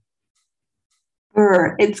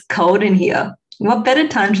It's cold in here. What better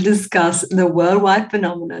time to discuss the worldwide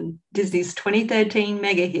phenomenon, Disney's 2013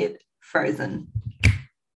 mega hit, Frozen?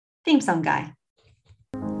 Theme song guy.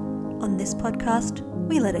 On this podcast,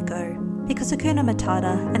 we let it go, because Hakuna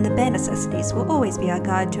Matata and the bare necessities will always be our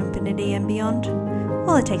guide to infinity and beyond.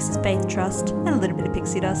 All it takes is faith, trust, and a little bit of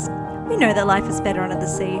pixie dust. We know that life is better under the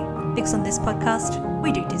sea, because on this podcast,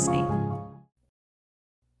 we do Disney.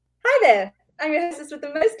 Hi there, I'm your hostess with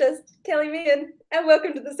the mostest, Kelly Meehan, and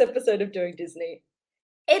welcome to this episode of Doing Disney.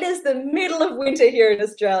 It is the middle of winter here in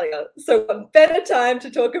Australia, so what better time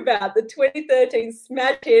to talk about the 2013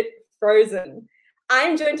 smash hit Frozen. I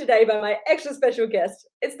am joined today by my extra special guest.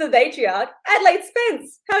 It's the matriarch, Adelaide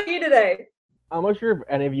Spence. How are you today? I'm not sure if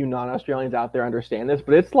any of you non-Australians out there understand this,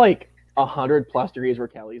 but it's like 100 plus degrees where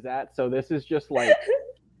Kelly's at. So this is just like,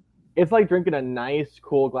 it's like drinking a nice,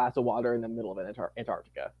 cool glass of water in the middle of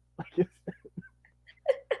Antarctica. Like it's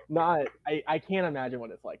not, I can't imagine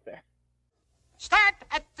what it's like there. Start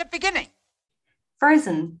at the beginning.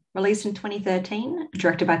 Frozen, released in 2013,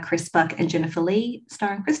 directed by Chris Buck and Jennifer Lee,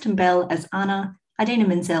 starring Kristen Bell as Anna, Idina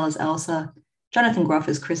Menzel as Elsa, Jonathan Groff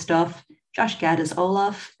as Kristoff, Josh Gad as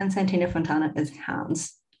Olaf, and Santina Fontana as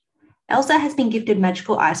Hans. Elsa has been gifted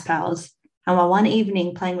magical ice powers, and while one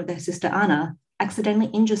evening playing with her sister Anna, accidentally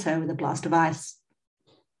injures her with a blast of ice.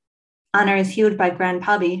 Anna is healed by Grand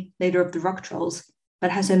Pabi, leader of the Rock Trolls,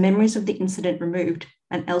 but has her memories of the incident removed,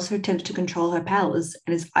 and Elsa attempts to control her powers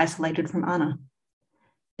and is isolated from Anna.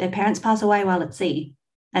 Their parents pass away while at sea,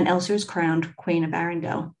 and Elsa is crowned Queen of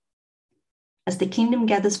Arendelle. As the kingdom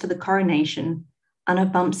gathers for the coronation, Anna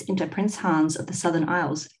bumps into Prince Hans of the Southern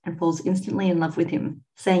Isles and falls instantly in love with him,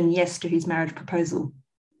 saying yes to his marriage proposal.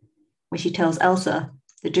 When she tells Elsa,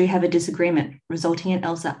 the two have a disagreement, resulting in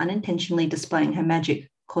Elsa unintentionally displaying her magic,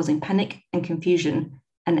 causing panic and confusion,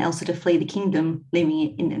 and Elsa to flee the kingdom, leaving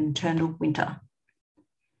it in an eternal winter.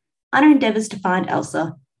 Anna endeavours to find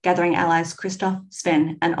Elsa, gathering allies Kristoff,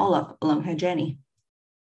 Sven, and Olaf along her journey.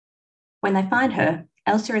 When they find her,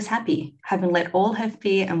 Elsa is happy, having let all her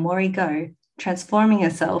fear and worry go, transforming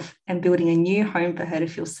herself and building a new home for her to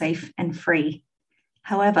feel safe and free.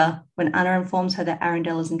 However, when Anna informs her that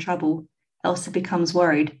Arendelle is in trouble, Elsa becomes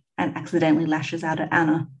worried and accidentally lashes out at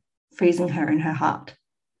Anna, freezing her in her heart.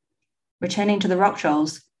 Returning to the Rock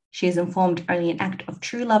Trolls, she is informed only an act of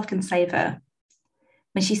true love can save her.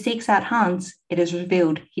 When she seeks out Hans, it is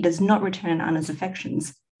revealed he does not return Anna's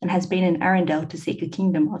affections and has been in Arendelle to seek a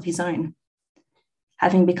kingdom of his own.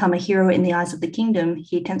 Having become a hero in the eyes of the kingdom,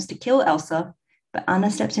 he attempts to kill Elsa, but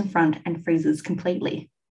Anna steps in front and freezes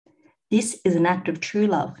completely. This is an act of true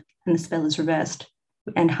love, and the spell is reversed,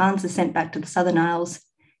 and Hans is sent back to the Southern Isles,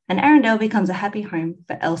 and Arendelle becomes a happy home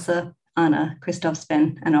for Elsa, Anna, Kristoff,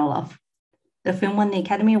 Sven, and Olaf. The film won the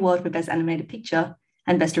Academy Award for Best Animated Picture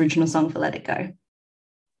and Best Original Song for Let It Go.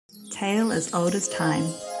 Tale as old as time.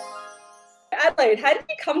 Adelaide, how did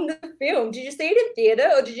you come to the film? Did you see it in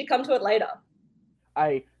theatre or did you come to it later?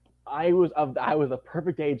 I was a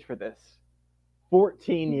perfect age for this.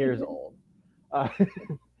 14 years old.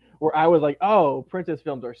 Where I was like, oh, princess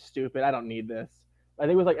films are stupid. I don't need this. I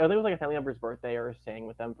think it was like a family member's birthday or staying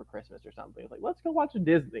with them for Christmas or something. It's like, let's go watch a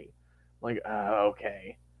Disney. I'm like,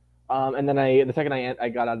 okay. And then the second I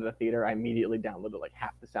got out of the theater, I immediately downloaded like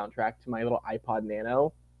half the soundtrack to my little iPod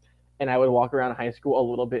Nano, and I would walk around high school a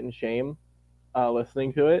little bit in shame,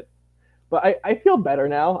 listening to it. But I feel better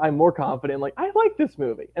now. I'm more confident. Like, I like this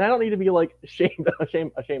movie, and I don't need to be like ashamed about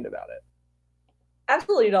it.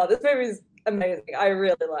 Absolutely not. This movie is amazing. I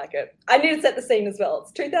really like it. I need to set the scene as well.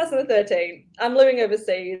 It's 2013. I'm living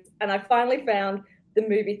overseas, and I finally found the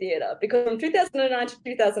movie theater, because from 2009 to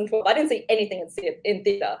 2012, I didn't see anything in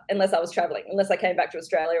theater unless I was traveling, unless I came back to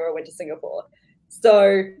Australia or went to Singapore.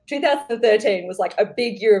 So 2013 was like a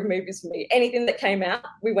big year of movies for me. Anything that came out,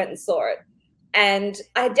 we went and saw it. And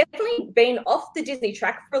I had definitely been off the Disney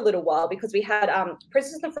track for a little while, because we had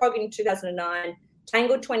Princess and the Frog in 2009,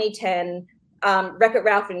 Tangled 2010, Wreck-It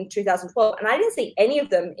Ralph in 2012, and I didn't see any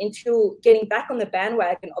of them until getting back on the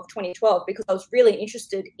bandwagon of 2012, because I was really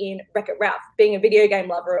interested in Wreck-It Ralph. Being a video game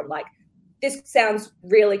lover, I'm like, this sounds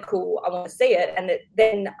really cool. I want to see it. And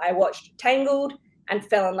then I watched Tangled and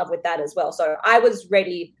fell in love with that as well. So I was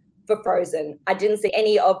ready for Frozen. I didn't see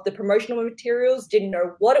any of the promotional materials, didn't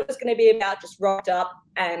know what it was going to be about, just rocked up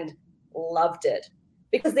and loved it.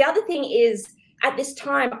 Because the other thing is, at this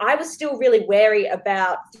time, I was still really wary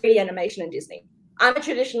about 3D animation in Disney. I'm a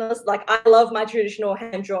traditionalist. Like, I love my traditional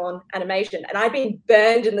hand-drawn animation, and I've been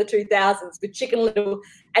burned in the 2000s with Chicken Little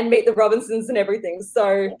and Meet the Robinsons and everything.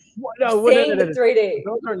 So seeing the 3D.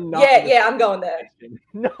 Those are not I'm going there.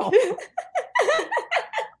 No.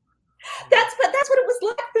 That's what it was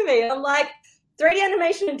like for me. I'm like, 3D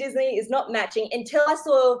animation in Disney is not matching until I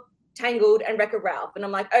saw Tangled and Wreck-It Ralph, and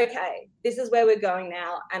I'm like, okay, this is where we're going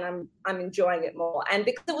now, and I'm enjoying it more. And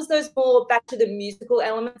because it was those more back to the musical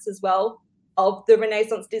elements as well of the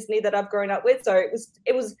Renaissance Disney that I've grown up with, so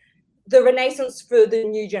it was the Renaissance for the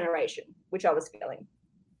new generation, which I was feeling.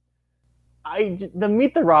 The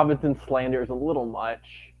Meet the Robinsons slander is a little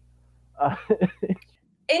much.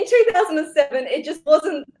 In 2007, it just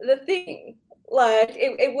wasn't the thing. Like,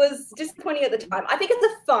 it was disappointing at the time. I think it's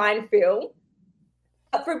a fine film.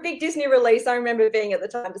 But for a big Disney release, I remember being at the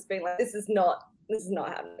time just being like, this is not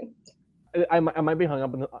happening. I might be hung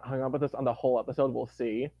up with this on the whole episode. We'll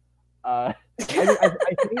see. I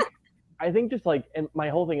think just like, and my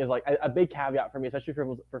whole thing is like a big caveat for me, especially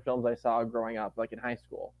for films I saw growing up, like in high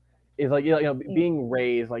school, is like being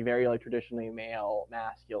raised like very like traditionally male,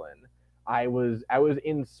 masculine. I was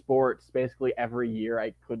in sports basically every year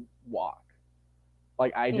I could walk.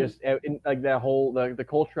 Like I just like that whole the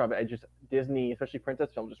culture of it. I just Disney, especially princess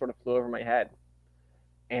films, just sort of flew over my head.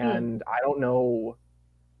 And I don't know.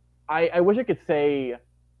 I wish I could say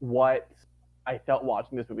what I felt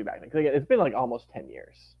watching this movie back then, because it's been like almost 10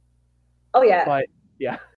 years. Oh yeah. But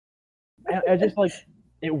yeah, I just like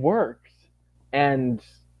it works, and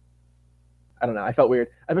I don't know. I felt weird.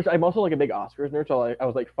 I'm also like a big Oscars nerd, so I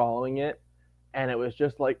was like following it, and it was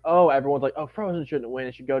just like, oh, everyone's like, oh, Frozen shouldn't win.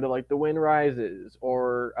 It should go to like The Wind Rises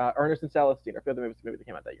or Ernest and Celestine, or a few other movies that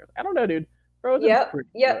came out that year. I don't know, dude. Frozen's pretty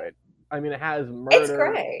good. I mean, it has murder. It's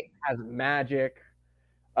great. It has magic.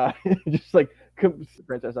 Just like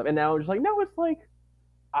princess stuff. And now I'm just like, no, it's like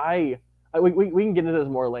we can get into this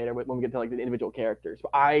more later when we get to like the individual characters.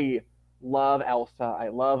 But I love Elsa. I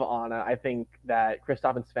love Anna. I think that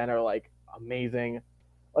Kristoff and Sven are like amazing.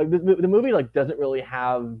 Like the movie like doesn't really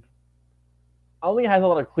have. Only has a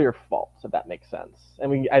lot of clear faults, if that makes sense.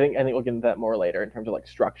 And I think we'll get into that more later in terms of like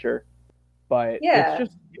structure. But it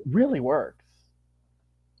really works.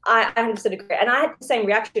 I 100% agree. And I had the same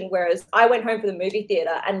reaction, whereas I went home from the movie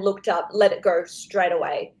theater and looked up Let It Go straight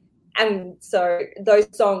away. And so those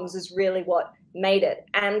songs is really what made it.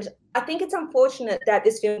 And I think it's unfortunate that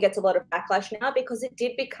this film gets a lot of backlash now, because it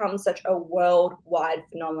did become such a worldwide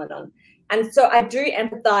phenomenon. And so I do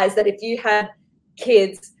empathize that if you had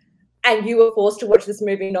kids and you were forced to watch this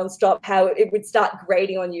movie nonstop, how it would start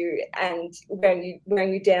grating on you and wearing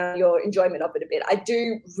you down your enjoyment of it a bit. I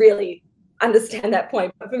do really understand that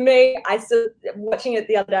point. But for me, watching it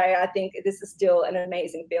the other day, I think this is still an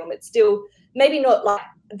amazing film. It's still maybe not like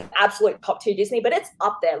the absolute top tier Disney, but it's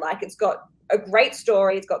up there. Like, it's got a great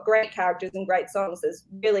story, it's got great characters and great songs.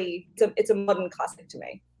 It's a modern classic to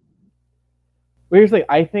me. Well, here's the thing.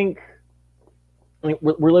 I think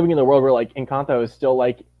we're living in the world where like Encanto is still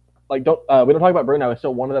like we don't talk about Bruno. It's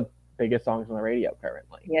still one of the biggest songs on the radio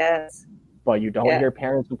currently. Yes. But you don't hear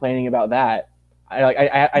parents complaining about that.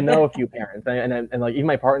 I know a few parents, and like even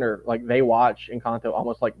my partner, like they watch Encanto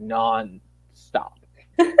almost like non-stop.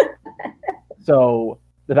 So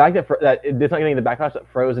the fact that it's not getting the backlash that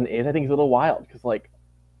Frozen is, I think is a little wild, because like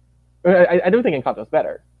I do think Encanto's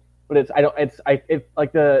better, but it's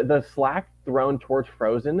like the slack thrown towards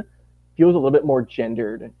Frozen feels a little bit more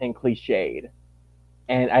gendered and cliched.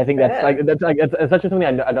 And I think that's such a thing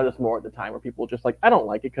that I noticed more at the time, where people just like, I don't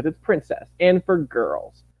like it because it's princess and for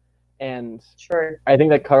girls. And I think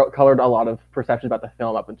that colored a lot of perceptions about the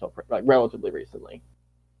film up until like relatively recently.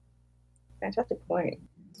 Fantastic point.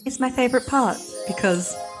 It's my favorite part,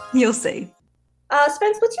 because you'll see.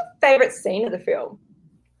 Spence, what's your favorite scene of the film?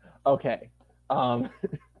 Okay. I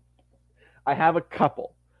have a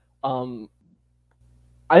couple. I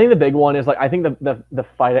think the big one is like, I think the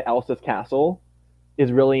fight at Elsa's castle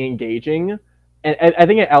is really engaging, and I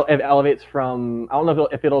think it elevates from, I don't know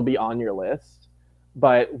if it'll be on your list,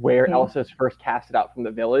 but where Elsa's first casted out from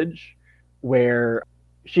the village, where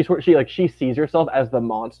she sees herself as the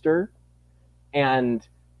monster, and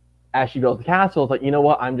as she builds the castle, it's like, you know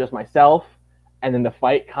what, I'm just myself. And then the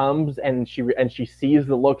fight comes, and she sees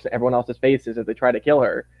the looks at everyone else's faces as they try to kill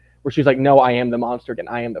her, where she's like, no, I am the monster again,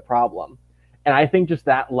 I am the problem. And I think just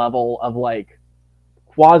that level of like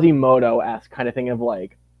Quasimodo-esque kind of thing of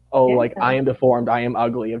like, like I am deformed, I am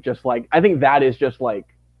ugly, of just like, I think that is just like,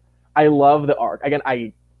 I love the arc. Again,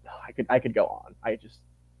 I could go on. I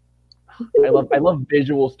love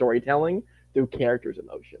visual storytelling through characters'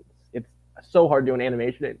 emotions. It's so hard to do in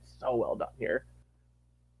animation, and it's so well done here.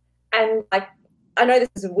 And like, I know this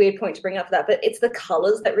is a weird point to bring up for that, but it's the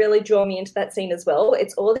colors that really draw me into that scene as well.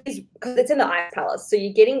 It's all these, because it's in the Ice Palace, so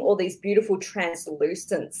you're getting all these beautiful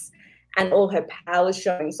translucence and all her powers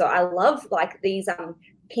showing. So I love like these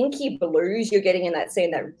pinky blues you're getting in that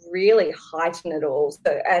scene that really heighten it all.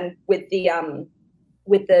 So, and with the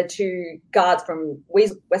with the two guards from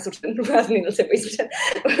Weselton, Weselton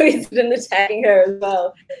attacking her as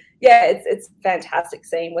well. Yeah, it's a fantastic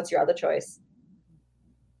scene. What's your other choice?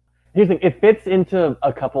 Here's the thing, it fits into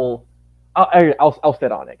a couple. I'll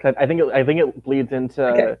sit on it because I think it bleeds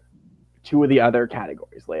into two of the other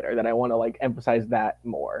categories later that I want to like emphasize that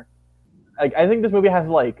more. Like I think this movie has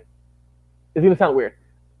like, it's gonna sound weird.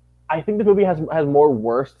 I think the movie has more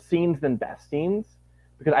worst scenes than best scenes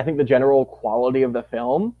because I think the general quality of the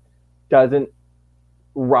film doesn't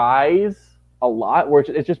rise a lot, where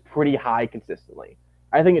it's just pretty high consistently.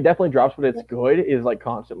 I think it definitely drops, but it's good is like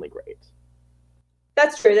constantly great.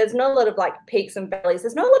 That's true. There's not a lot of like peaks and valleys.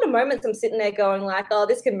 There's not a lot of moments I'm sitting there going like, oh,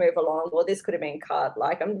 this can move along or this could have been cut.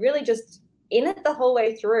 Like I'm really just in it the whole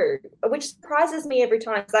way through, which surprises me every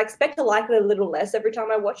time because I expect to like it a little less every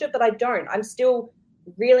time I watch it, but I don't. I'm still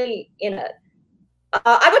really in it.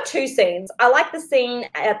 I got two scenes. I like the scene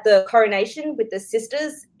at the coronation with the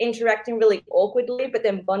sisters interacting really awkwardly, but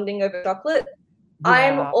then bonding over chocolate. Yeah.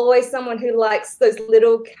 I'm always someone who likes those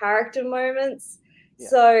little character moments. Yeah.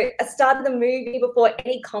 So I started the movie before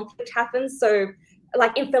any conflict happens. So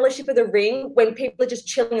like in Fellowship of the Ring, when people are just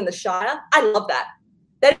chilling in the Shire, I love that.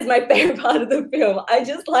 That is my favorite part of the film. I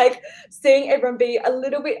just like seeing everyone be a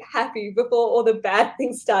little bit happy before all the bad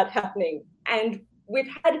things start happening. And we've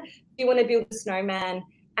had Do You Want to Build a Snowman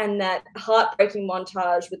and that heartbreaking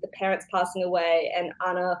montage with the parents passing away and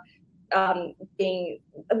Anna being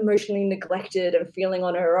emotionally neglected and feeling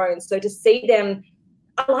on her own. So to see them,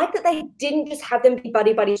 I like that they didn't just have them be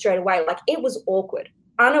buddy-buddy straight away. Like, it was awkward.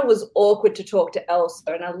 Anna was awkward to talk to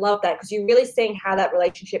Elsa, and I love that because you're really seeing how that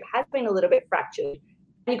relationship has been a little bit fractured.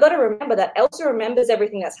 And you've got to remember that Elsa remembers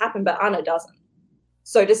everything that's happened, but Anna doesn't.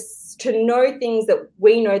 So just to know things that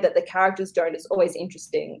we know that the characters don't is always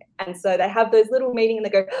interesting. And so they have those little meetings and they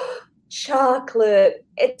go, oh, chocolate.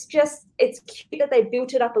 It's cute that they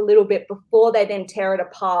built it up a little bit before they then tear it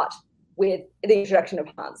apart with the introduction of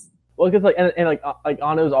Hans. Well, because like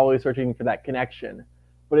Anna's always searching for that connection,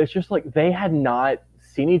 but it's just like they had not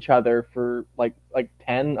seen each other for like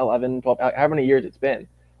 10, 11, 12, however many years it's been.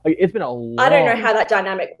 Like it's been a long... I don't know how that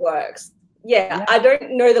dynamic works. Yeah, I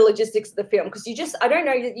don't know the logistics of the film because I don't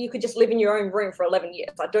know that you could just live in your own room for 11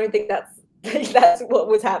 years. I don't think that's what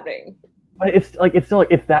was happening. But it's still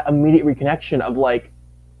that immediate reconnection of like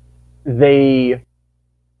they're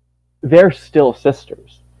still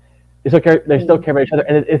sisters. It's like they still care about each other,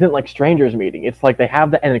 and it isn't like strangers meeting. It's like they have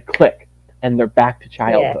that and a click, and they're back to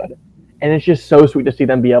childhood. Yeah. And it's just so sweet to see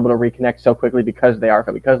them be able to reconnect so quickly because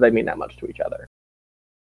they mean that much to each other.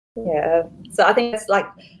 Yeah, so I think it's like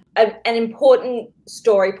an important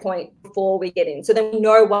story point before we get in. So then we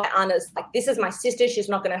know why Anna's like, this is my sister. She's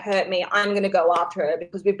not going to hurt me. I'm going to go after her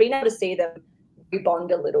because we've been able to see them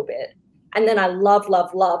rebond a little bit. And then I love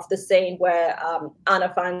the scene where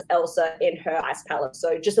Anna finds Elsa in her ice palace.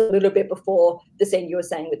 So just a little bit before the scene you were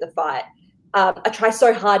saying with the fight. I try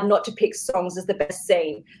so hard not to pick songs as the best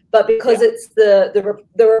scene, but because it's the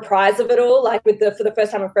reprise of it all, like for the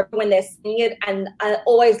first time in forever when they're singing it, and I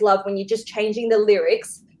always love when you're just changing the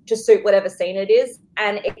lyrics to suit whatever scene it is,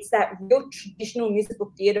 and it's that real traditional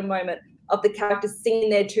musical theatre moment of the characters singing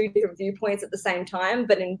their two different viewpoints at the same time,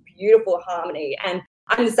 but in beautiful harmony. And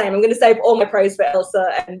I'm the same. I'm going to save all my praise for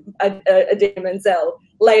Elsa and Adina Menzel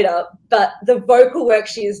later, but the vocal work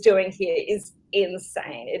she is doing here is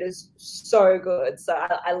insane. It is so good. So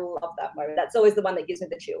I love that moment. That's always the one that gives me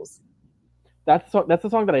the chills. That's the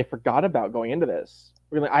song that I forgot about going into this.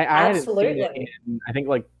 Really, I hadn't seen it in, I think,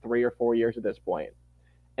 like 3 or 4 years at this point.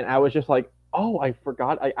 And I was just like, oh, I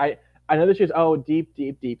forgot. I know that she's, deep,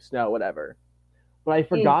 deep, deep snow, whatever. But I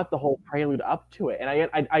forgot the whole prelude up to it.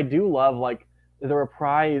 And I do love, like, the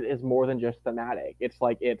reprise is more than just thematic. It's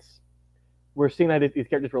like we're seeing that these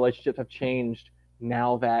characters' relationships have changed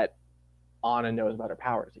now that Anna knows about her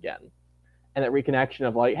powers again. And that reconnection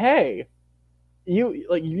of like, hey,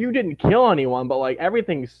 you didn't kill anyone, but like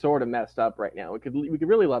everything's sort of messed up right now. We could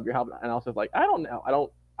really love your help. And also like, I don't know. I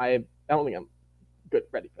don't think I'm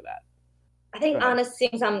ready for that. I think Anna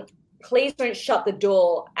sings please don't shut the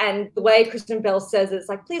door, and the way Kristen Bell says it's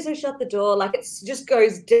like, please don't shut the door, like it just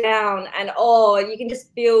goes down, and you can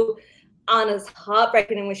just feel Anna's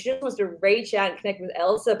heartbreaking and when she just wants to reach out and connect with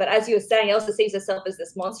Elsa. But as you were saying, Elsa sees herself as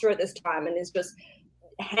this monster at this time and is just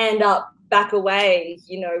hand up, back away,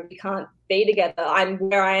 we can't be together, I'm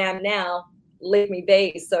where I am now, leave me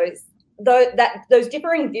be. So those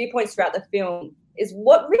differing viewpoints throughout the film is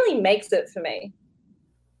what really makes it for me.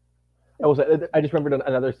 I just remembered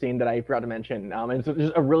another scene that I forgot to mention. And it's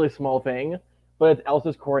just a really small thing, but it's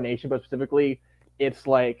Elsa's coronation. But specifically, it's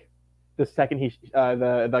like the second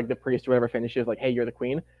the priest or whatever finishes, like, "Hey, you're the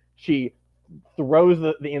queen." She throws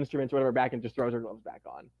the instruments or whatever back and just throws her gloves back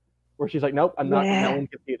on. Where she's like, nope, I'm not. Yeah. No one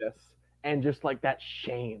can see this, and just like that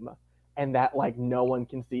shame and that like no one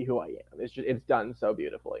can see who I am. It's done so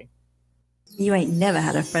beautifully. You ain't never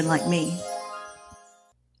had a friend like me.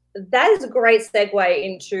 That is a great segue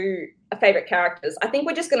into favorite characters. I think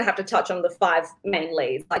we're just going to have to touch on the 5 main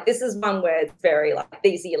leads. Like, this is one where it's very like,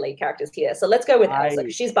 these are your lead characters here. So let's go with Elsa.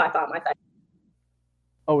 She's by far my favorite.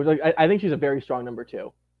 Oh, like, I think she's a very strong number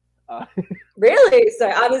 2. Really? So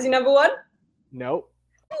Anna's your number 1? Nope.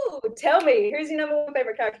 Ooh, tell me, who's your number 1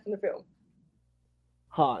 favorite character from the film?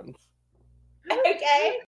 Hans.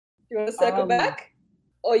 Okay. Do you want to circle back?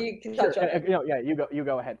 Or you can touch on it? Yeah, you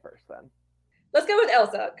go ahead first then. Let's go with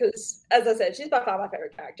Elsa, because, as I said, she's by far my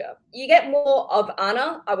favorite character. You get more of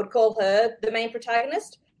Anna. I would call her the main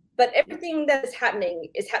protagonist, but everything that is happening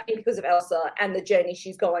because of Elsa and the journey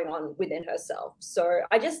she's going on within herself. So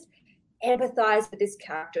I just empathize with this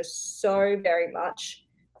character so very much.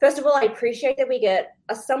 First of all, I appreciate that we get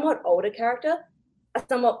a somewhat older character, a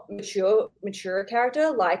somewhat mature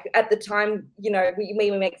character. Like, at the time, you know, we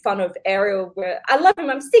make fun of Ariel, where I love him,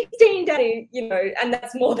 I'm 16, daddy, you know, and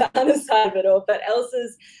that's more the other side of it all. But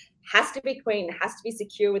Elsa's has to be queen, has to be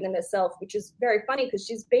secure within herself, which is very funny because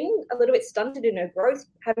she's been a little bit stunted in her growth,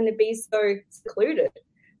 having to be so secluded.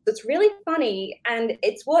 So it's really funny, and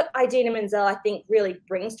it's what Idina Menzel, I think, really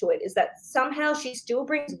brings to it, is that somehow she still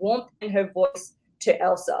brings warmth in her voice to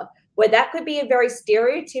Elsa, where that could be a very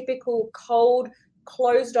stereotypical, cold,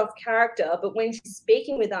 closed off character, but when she's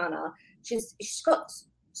speaking with Anna, she's got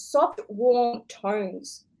soft, warm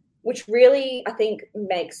tones, which really, I think,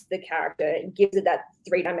 makes the character and gives it that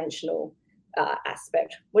 3-dimensional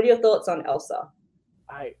aspect. What are your thoughts on Elsa?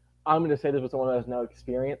 I'm going to say this with someone who has no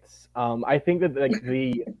experience. I think that like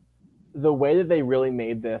the way that they really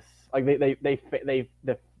made this, like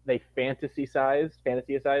they fantasy-sized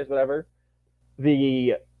whatever,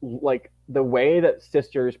 the way that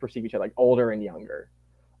sisters perceive each other, like older and younger,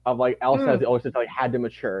 of like Elsa as the older sister, like, had to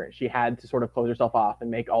mature. She had to sort of close herself off and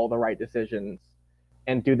make all the right decisions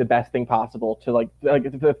and do the best thing possible to like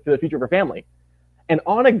for the future of her family. And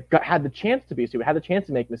Anna had the chance to be stupid, had the chance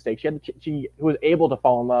to make mistakes. She was able to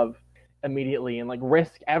fall in love immediately and like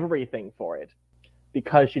risk everything for it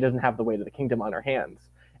because she doesn't have the weight of the kingdom on her hands.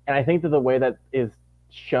 And I think that the way that is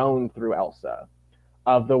shown through Elsa,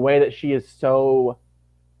 of the way that she is so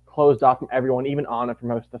closed off from everyone, even Anna for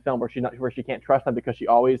most of the film, where she can't trust them because she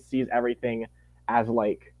always sees everything as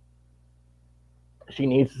like she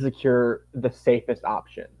needs to secure the safest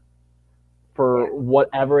option for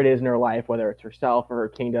whatever it is in her life, whether it's herself or her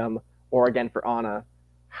kingdom, or again for Anna,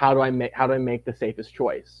 how do I make the safest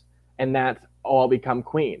choice? And that's I'll become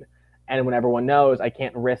queen. And when everyone knows I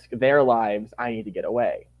can't risk their lives, I need to get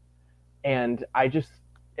away. And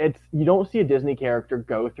you don't see a Disney character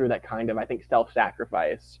go through that kind of, I think,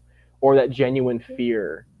 self-sacrifice or that genuine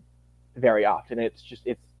fear very often. It's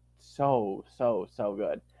so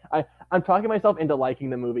good. I'm talking myself into liking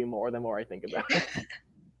the movie more the more I think about it.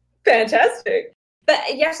 Fantastic.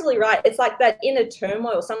 But you're absolutely right. It's like that inner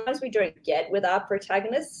turmoil. Sometimes we don't get with our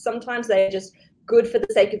protagonists. Sometimes they're just good for the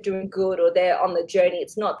sake of doing good, or they're on the journey.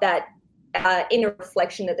 It's not that inner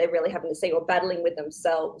reflection that they're really having to see or battling with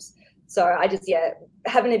themselves. So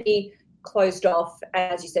having to be closed off,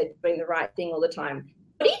 as you said, doing the right thing all the time.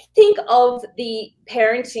 What do you think of the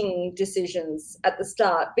parenting decisions at the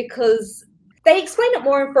start? Because they explain it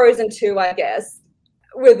more in Frozen 2, I guess,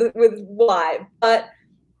 with why. But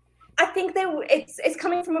I think it's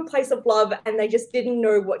coming from a place of love, and they just didn't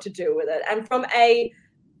know what to do with it. And from a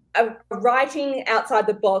writing outside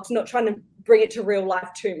the box, not trying to bring it to real life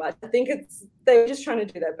too much. I think they're just trying to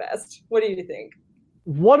do their best. What do you think?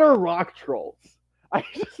 What are rock trolls? How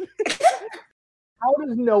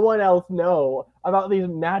does no one else know about these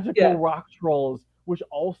magical rock trolls, which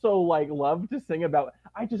also like love to sing about?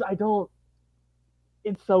 I don't.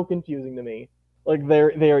 It's so confusing to me, like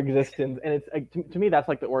their existence, and it's like, to me that's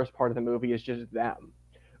like the worst part of the movie is just them,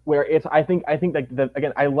 where it's I think like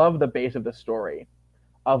again I love the base of the story,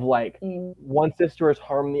 of like one sister has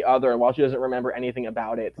harmed the other, and while she doesn't remember anything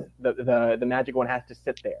about it, the magic one has to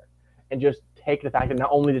sit there and just take the fact that not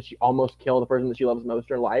only did she almost kill the person that she loves most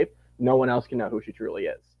in her life, no one else can know who she truly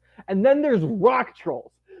is. And then there's rock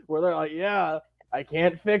trolls, where they're like, yeah, I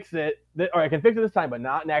can't fix it, or I can fix it this time, but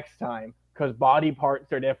not next time, because body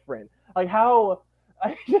parts are different. Like how...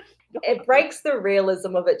 It breaks the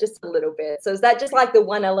realism of it just a little bit. So is that just like the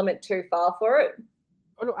one element too far for it?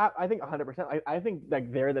 Oh, no, I think 100%. I think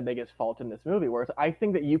like they're the biggest fault in this movie, whereas I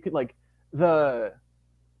think that you could like this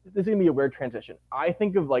is going to be a weird transition. I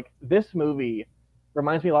think of like this movie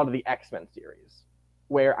reminds me a lot of the X-Men series,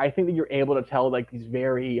 where I think that you're able to tell like these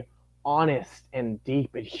very honest and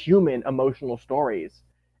deep and human emotional stories,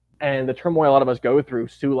 and the turmoil a lot of us go through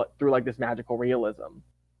like this magical realism.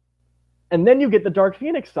 And then you get the Dark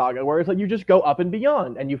Phoenix saga, where it's like you just go up and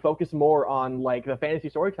beyond, and you focus more on like the fantasy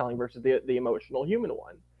storytelling versus the emotional human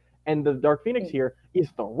one. And the Dark Phoenix here is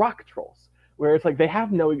the rock trolls, where it's like they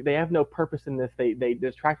have no purpose in this. They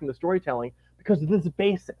distract from the storytelling because of this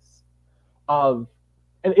basis of,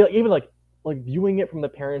 and even like viewing it from the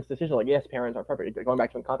parents' decision. Like, yes, parents are perfect. Going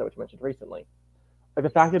back to Encanto, which you mentioned recently, like the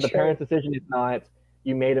fact that the parents' decision is not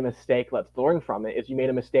you made a mistake, let's learn from it. Is you made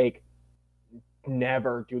a mistake,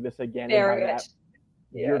 never do this again. And by that,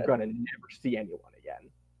 you're gonna never see anyone again.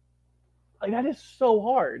 Like, that is so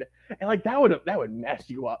hard, and like that would mess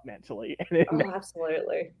you up mentally. And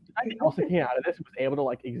absolutely. I also came out of this was able to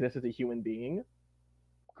like exist as a human being.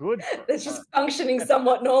 Good. It's just functioning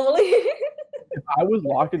somewhat normally. If I was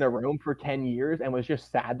locked in a room for 10 years and was just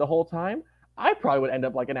sad the whole time, I probably would end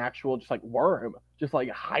up like an actual just like worm, just like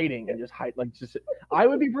hiding and just hide. Like, just I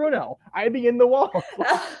would be Bruno. I'd be in the wall.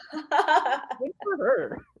 Good for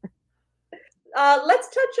her. Let's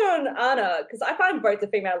touch on Anna, because I find both the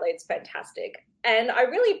female leads fantastic. And I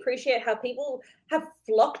really appreciate how people have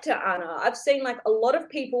flocked to Anna. I've seen like a lot of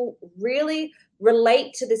people really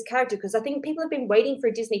relate to this character, because I think people have been waiting for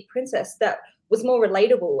a Disney princess that was more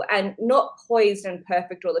relatable and not poised and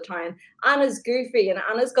perfect all the time. Anna's goofy and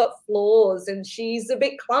Anna's got flaws and she's a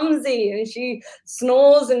bit clumsy and she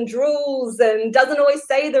snores and drools and doesn't always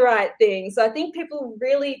say the right thing. So I think people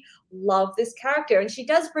really love this character, and she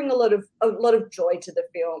does bring a lot of joy to the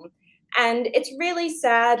film. And it's really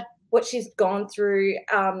sad what she's gone through,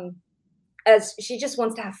 as she just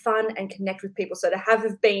wants to have fun and connect with people. So to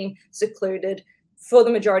have been secluded for the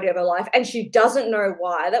majority of her life, and she doesn't know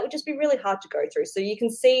why, that would just be really hard to go through. So you can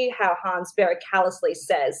see how Hans very callously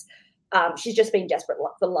says she's just been desperate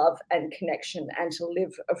for love and connection and to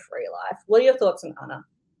live a free life. What are your thoughts on Anna?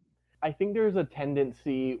 I think there's a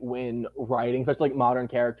tendency when writing, especially like modern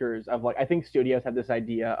characters, of like, I think studios have this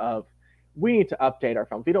idea of, we need to update our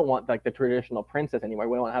films. We don't want like the traditional princess anymore.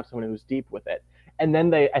 We want to have someone who's deep with it. And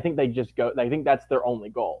then I think that's their only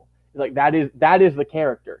goal. Like, that is the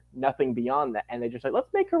character, nothing beyond that. And they just like, let's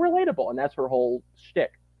make her relatable, and that's her whole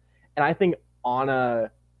shtick. And I think Anna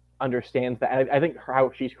understands that, and I think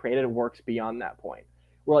how she's created works beyond that point.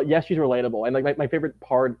 Well, like, yes, she's relatable, and like my favorite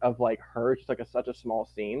part of like her, just like such a small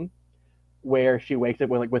scene where she wakes up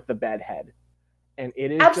with the bed head, and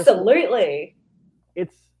it is absolutely.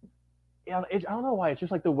 It's I don't know why, it's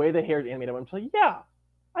just like the way the hair is animated. I'm just like, yeah,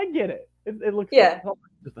 I get it. It looks good.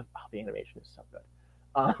 The animation is so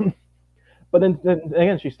good. But then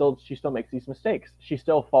again, she still makes these mistakes. She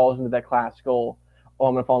still falls into that classical, oh,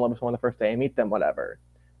 I'm gonna fall in love with someone the first day I meet them, whatever.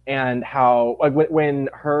 And how like when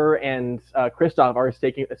her and Kristoff are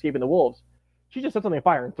escaping the wolves, she just sets something on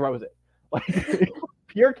fire and throws it, like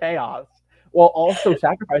pure chaos, while also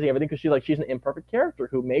sacrificing everything because she's an imperfect character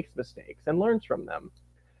who makes mistakes and learns from them.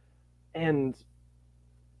 And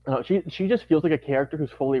she just feels like a character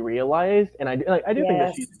who's fully realized, and I do think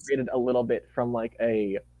that she's created a little bit from like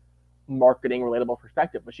a marketing relatable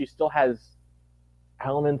perspective, but she still has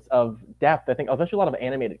elements of depth, I think, especially a lot of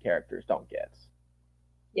animated characters don't get.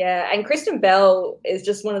 Yeah, and Kristen Bell is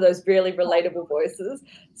just one of those really relatable voices.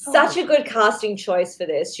 Such a good casting choice for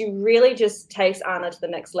this. She really just takes Anna to the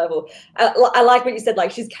next level. I like what you said, like,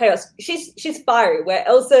 she's chaos. She's fiery, where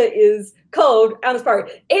Elsa is cold, Anna's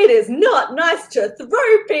fiery. It is not nice to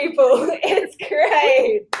throw people. It's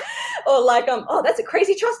great. Or like, oh, that's a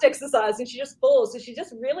crazy trust exercise, and she just falls. So she's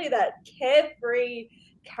just really that carefree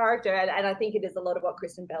character, and I think it is a lot of what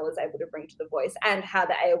Kristen Bell is able to bring to the voice and how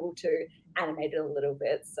they're able to animate it a little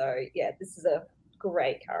bit. So yeah, this is a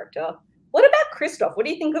great character. What about Kristoff? What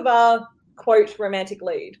do you think of our quote romantic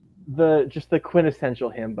lead? Just the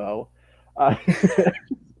quintessential himbo.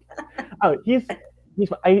 He's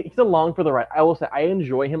along for the ride. I will say I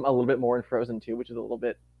enjoy him a little bit more in Frozen 2, which is a little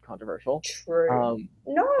bit controversial. True.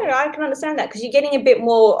 No, I can understand that, because you're getting a bit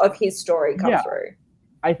more of his story come through.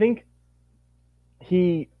 I think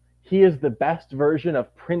he is the best version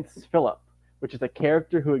of Prince Philip, which is a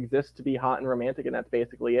character who exists to be hot and romantic, and that's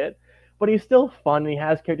basically it. But he's still fun, and he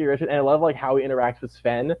has characterization, and I love like how he interacts with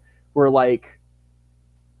Sven, where like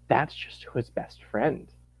that's just his best friend.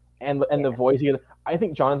 And the voice I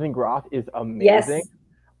think Jonathan Groff is amazing. Yes.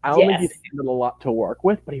 I don't think he's handled a lot to work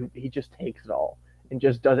with, but he just takes it all and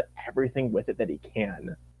just does everything with it that he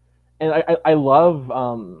can. And I love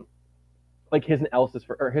like his and Elsa's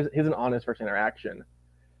his and Anna's first interaction,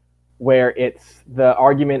 where it's the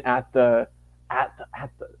argument at the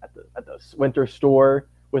winter store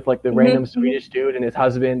with like the random Swedish dude and his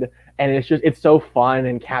husband, and it's so fun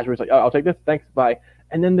and casual. It's like, oh, I'll take this, thanks, bye.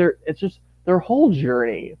 and then it's just their whole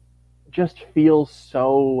journey just feels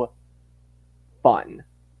so fun.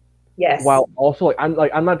 Yes. While also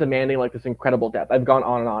I'm not demanding like this incredible depth. I've gone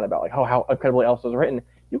on and on about like how incredibly Elsa's written.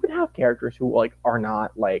 You can have characters who like are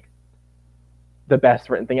not like the best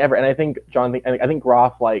written thing ever, and I think I think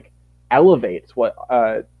Groff like elevates what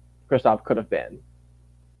Kristoff could have been.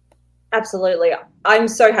 Absolutely. I'm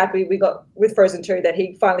so happy we got with Frozen 2 that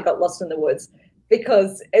he finally got lost in the woods,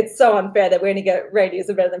 because it's so unfair that we're going to get reindeers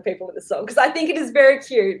are better than people in the song. Because I think it is very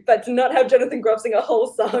cute, but to not have Jonathan Groff sing a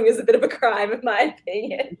whole song is a bit of a crime, in my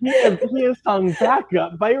opinion. He is sung back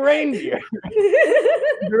up by reindeer.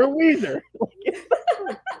 You're a Weezer.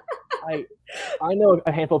 I know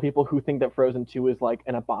a handful of people who think that Frozen 2 is like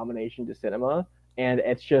an abomination to cinema, and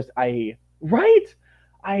it's just I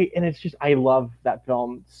love that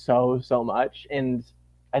film so much, and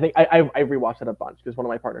I think I rewatched it a bunch because it's one of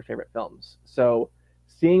my partner's favorite films. So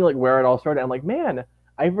seeing like where it all started, I'm like, man,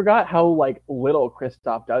 I forgot how like little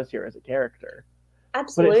Kristoff does here as a character.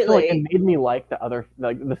 Absolutely. But it's still, like, it made me like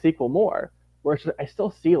the sequel more, where I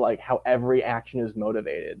still see like how every action is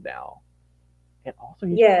motivated now, and also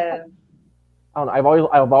I don't know.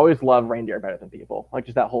 I've always loved reindeer better than people. Like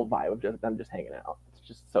just that whole vibe of just them just hanging out. It's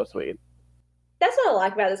just so sweet. That's what I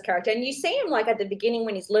like about this character. And you see him like at the beginning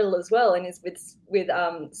when he's little as well, and is with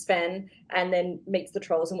Sven, and then meets the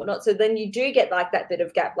trolls and whatnot. So then you do get like that bit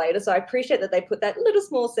of gap later. So I appreciate that they put that little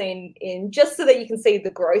small scene in just so that you can see the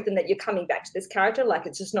growth and that you're coming back to this character. Like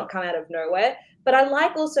it's just not come out of nowhere. But I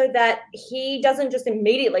like also that he doesn't just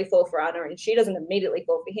immediately fall for Anna and she doesn't immediately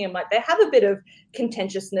fall for him. Like they have a bit of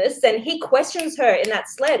contentiousness, and he questions her in that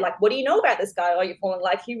sled. Like, what do you know about this guy? Are you falling?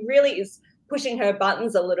 Like he really is pushing her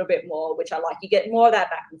buttons a little bit more, which I like. You get more of that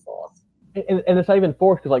back and forth. And it's not even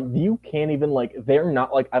forced, because like you can't even like, they're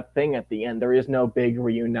not like a thing at the end. There is no big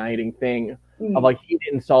reuniting thing of like he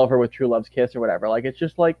didn't solve her with true love's kiss or whatever. Like it's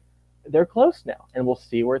just like they're close now, and we'll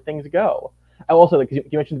see where things go. I also like, you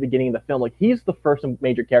mentioned at the beginning of the film, like he's the first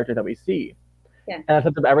major character that we see, and that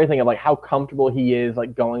sets up everything of like how comfortable he is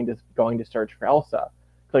like going to search for Elsa.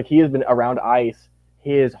 Like he has been around ice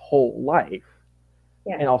his whole life,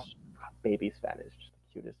 and also baby Sven is just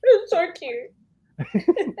the cutest. It's so cute.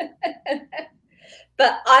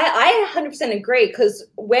 But I 100% agree, because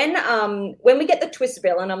when we get the twist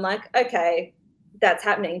villain, I'm like, okay, that's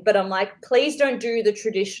happening. But I'm like, please don't do the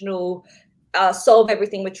traditional solve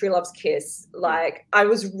everything with true love's kiss. Like I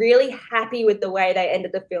was really happy with the way they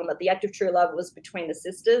ended the film, that the act of true love was between the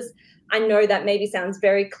sisters. I know that maybe sounds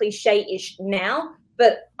very cliche-ish now,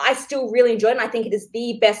 but I still really enjoyed it, and I think it is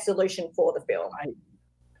the best solution for the film.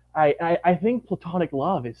 I think platonic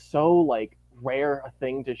love is so like rare a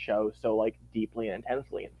thing to show so like deeply and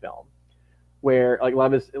intensely in film, where like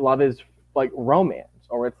love is like romance,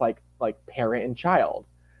 or it's like parent and child.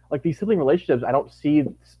 Like these sibling relationships, I don't see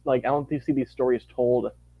these stories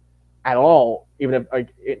told at all, even if like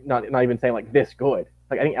not even saying like this good.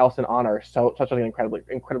 Like I think Elsa and Anna are such an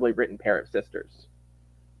incredibly written pair of sisters.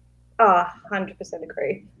 100%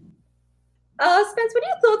 agree. Spence, what are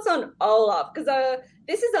your thoughts on Olaf? Because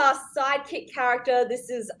this is our sidekick character. This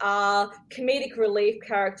is our comedic relief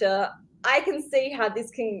character. I can see how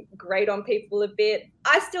this can grate on people a bit.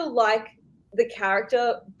 I still like the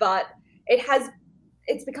character, but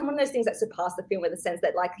it's become one of those things that surpass the film, in the sense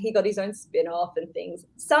that like he got his own spin-off and things.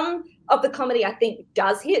 Some of the comedy I think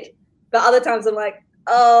does hit, but other times I'm like,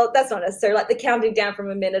 oh, that's not necessary. Like the counting down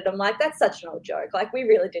from a minute, I'm like, that's such an old joke. Like we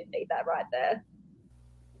really didn't need that right there.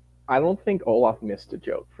 I don't think Olaf missed a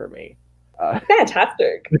joke for me.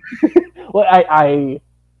 Fantastic. Well, I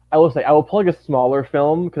will say I will plug a smaller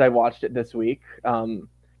film because I watched it this week. Because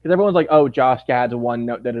everyone's like, oh, Josh Gad's one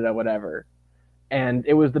note, whatever. And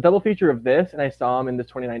it was the double feature of this, and I saw him in this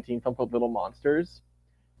 2019 film called Little Monsters,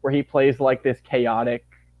 where he plays like this chaotic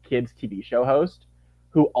kids TV show host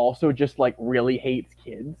who also just like really hates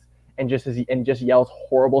kids and just yells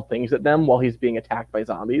horrible things at them while he's being attacked by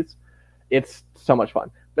zombies. It's so much fun.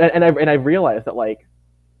 And I realized that like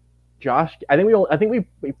Josh, I think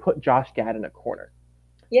we put Josh Gad in a corner.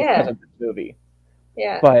 Because of this movie.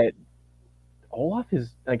 Yeah. But Olaf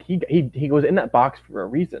is like he goes in that box for a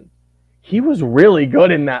reason. He was really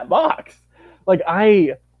good in that box. Like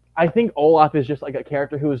I think Olaf is just like a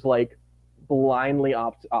character who is like blindly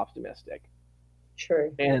optimistic.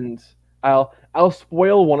 True. And I'll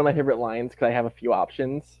spoil one of my favorite lines because I have a few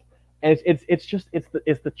options. And it's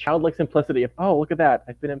the childlike simplicity of, oh, look at that,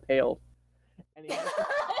 I've been impaled. And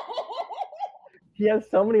he has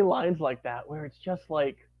so many lines like that where it's just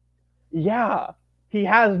like, yeah, he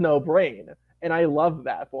has no brain, and I love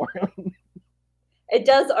that for him. it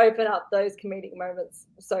does open up those comedic moments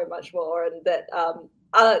so much more. And that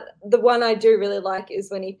the one I do really like is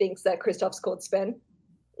when he thinks that Christoph's called Sven.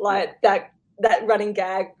 Like that running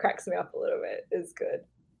gag cracks me up a little bit. Is good.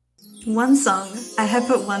 One song. I have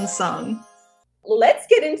put one song. Let's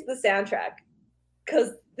get into the soundtrack,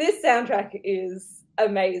 because this soundtrack is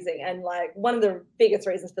amazing and like one of the biggest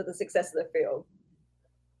reasons for the success of the film.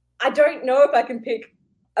 I don't know if I can pick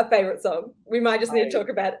a favorite song. We might just need to talk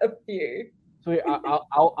about a few. So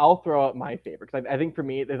I'll throw out my favorite, because I think for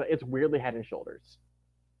me it's weirdly Head and Shoulders.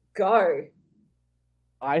 Go.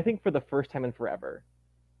 I think For the First Time in Forever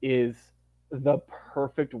is the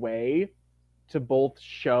perfect way to both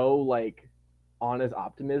show like Anna's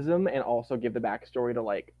optimism and also give the backstory to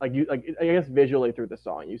like I guess visually through the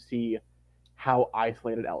song you see how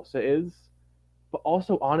isolated Elsa is, but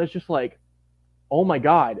also Anna's just like, oh my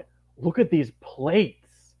god, look at these plates.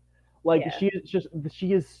 Like she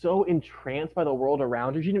is so entranced by the world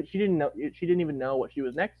around her. She didn't even know what she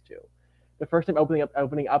was next to. The first time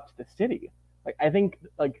opening up to the city. Like I think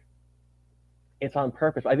like it's on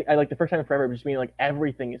purpose. I like The First Time in Forever just meaning like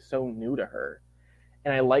everything is so new to her.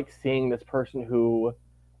 And I like seeing this person who,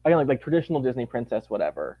 again, like traditional Disney princess,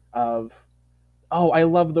 whatever, of, oh, I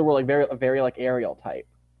love the world, like very like Ariel type.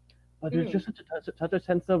 But there's just such a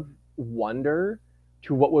sense of wonder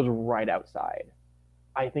to what was right outside.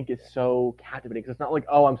 I think is so captivating, because it's not like,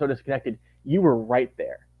 oh, I'm so disconnected. You were right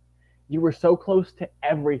there. You were so close to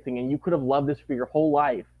everything, and you could have loved this for your whole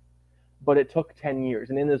life. But it took 10 years,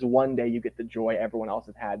 and in this one day, you get the joy everyone else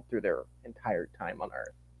has had through their entire time on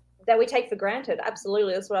Earth. That we take for granted.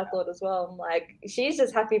 Absolutely. That's what I thought as well. I'm like, she's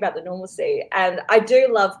just happy about the normalcy. And I do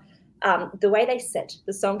love the way they set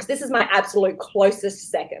the song, because this is my absolute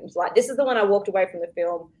closest second. Like, this is the one I walked away from the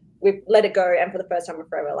film with Let It Go and For the First Time in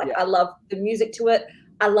Forever. Like, I love the music to it.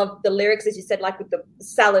 I love the lyrics, as you said, like with the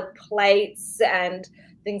salad plates and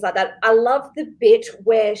things like that. I love the bit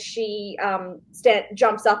where she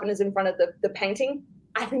jumps up and is in front of the painting.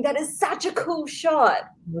 I think that is such a cool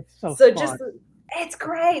shot. That's so fun. It's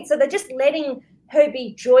great. So they're just letting her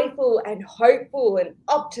be joyful and hopeful and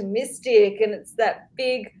optimistic. And it's that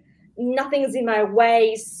big, nothing's in my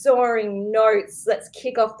way, soaring notes. Let's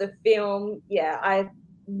kick off the film. Yeah, I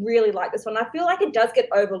really like this one. I feel like it does get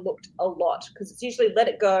overlooked a lot, because it's usually Let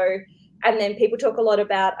It Go. And then people talk a lot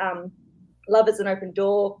about Love is an Open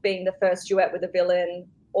Door being the first duet with a villain,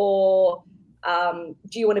 or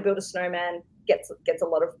Do You Want to Build a Snowman gets a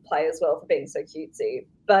lot of play as well for being so cutesy.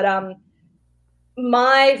 But I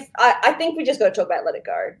think we just got to talk about Let It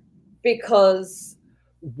Go, because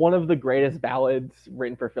one of the greatest ballads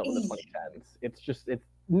written for film in the 2010s. It's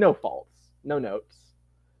no faults, no notes.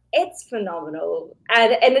 It's phenomenal,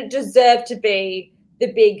 and it deserved to be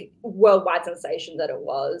the big worldwide sensation that it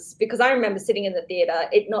was, because I remember sitting in the theater,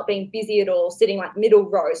 it not being busy at all, sitting like middle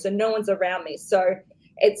row, so no one's around me. So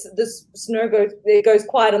it's the snow goes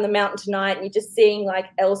quiet on the mountain tonight, and you're just seeing like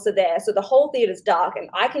Elsa there. So the whole theater's dark, and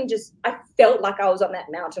I felt like I was on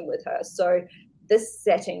that mountain with her. So the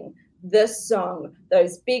setting, the song,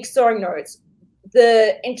 those big soaring notes,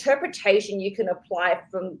 the interpretation you can apply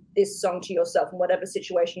from this song to yourself and whatever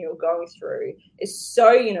situation you're going through is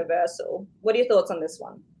so universal. What are your thoughts on this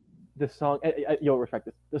one? The song, you'll respect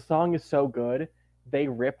this. The song is so good. They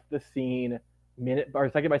ripped the scene minute or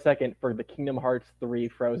second by second for the Kingdom Hearts 3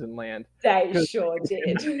 Frozen Land. They sure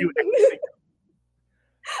did.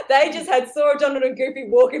 They just had Sora, Donald, and Goofy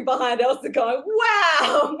walking behind Elsa going,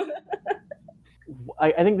 wow!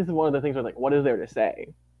 I think this is one of the things where, like, what is there to say?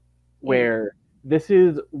 Where this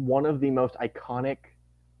is one of the most iconic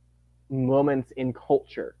moments in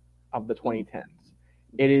culture of the 2010s.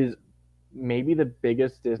 It is maybe the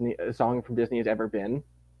biggest song from Disney has ever been.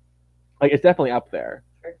 Like, it's definitely up there.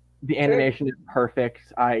 Sure. The animation is perfect.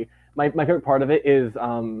 My favorite part of it is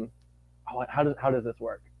how does this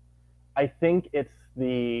work? I think it's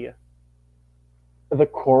the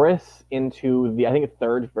chorus into the, I think,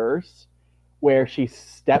 third verse, where she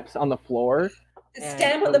steps on the floor.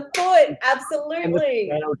 Stamp on the foot, absolutely.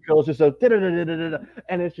 And the piano just so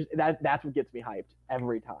and it's just that's what gets me hyped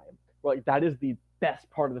every time. Like, that is the best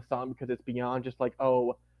part of the song, because it's beyond just like,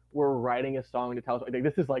 oh, we're writing a song to tell us. Like,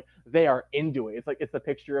 this is like, they are into it. It's like, it's the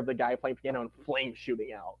picture of the guy playing piano and flames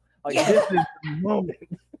shooting out. Like, this is the moment.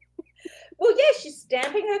 Well, yeah, she's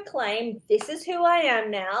stamping her claim. This is who I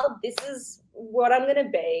am now. This is what I'm going to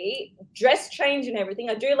be. Dress change and everything.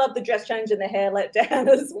 I do love the dress change and the hair let down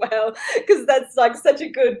as well, because that's like such a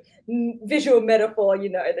good visual metaphor, you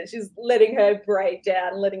know, that she's letting her braid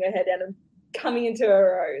down, letting her hair down and coming into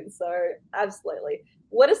her own. So absolutely.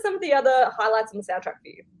 What are some of the other highlights on the soundtrack for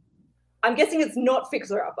you? I'm guessing it's not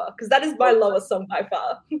Fixer Upper, because that is my lowest song by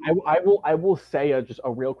far. I will say just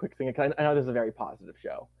a real quick thing, because I know this is a very positive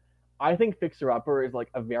show. I think Fixer Upper is like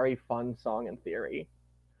a very fun song in theory,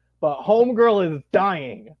 but Homegirl is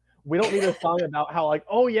dying. We don't need a song about how like,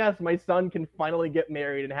 oh yes, my son can finally get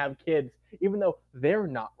married and have kids, even though they're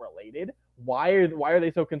not related. Why are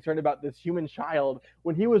they so concerned about this human child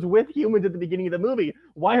when he was with humans at the beginning of the movie?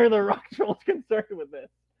 Why are the rock trolls concerned with this?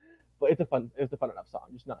 But it's a fun enough song.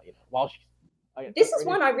 Just not, while she's. This is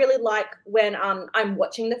one I really like when I'm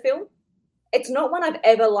watching the film. It's not one I've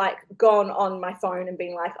ever like gone on my phone and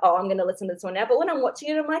been like, oh, I'm going to listen to this one now. But when I'm watching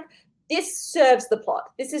it, I'm like, this serves the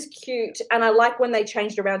plot. This is cute. And I like when they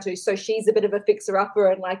changed around to, so she's a bit of a fixer-upper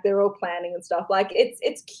and like they're all planning and stuff. Like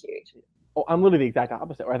it's cute. Oh, I'm literally the exact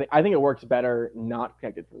opposite. I think it works better not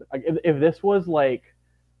connected from this. Like if this was like,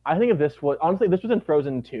 I think if this was, honestly, this was in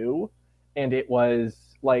Frozen 2 and it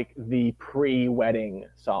was like the pre-wedding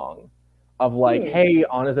song of like, hey,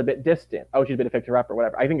 Anna's a bit distant. Oh, she's a bit of fixer-upper or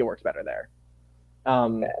whatever. I think it works better there.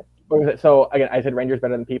 So again, I said Ranger's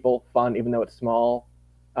better than People. Fun, even though it's small.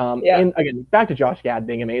 And again, back to Josh Gad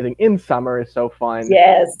being amazing. In Summer is so fun.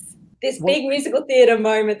 Yes, this big musical theater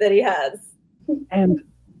moment that he has. And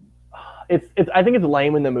it's I think it's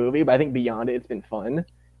lame in the movie, but I think beyond it, it's been fun.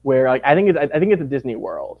 Where like I think it's a Disney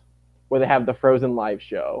World where they have the Frozen live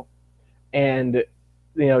show, and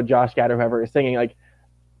Josh Gad or whoever is singing like,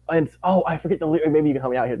 and I forget the lyric. Maybe you can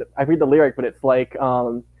help me out here. I forget the lyric, but it's like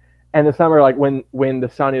and the summer like when the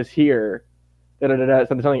sun is here,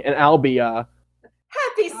 something, and I'll be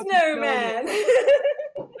happy snowman.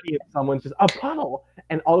 Someone's just a puddle,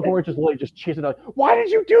 and all the boys just literally just chase it like, why did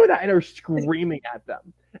you do that? And they're screaming at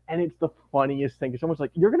them, and it's the funniest thing. Someone's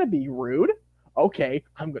like, you're gonna be rude? Okay,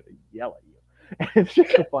 I'm gonna yell at you. And it's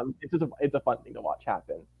just it's a fun thing to watch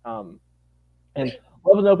happen. And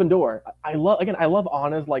Love is an Open Door. I love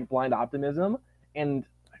Anna's like blind optimism, and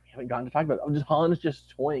we haven't gotten to talk about it. Han's just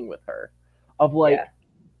toying with her, of like. Yeah.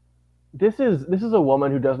 This is a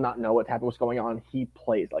woman who does not know what's going on. He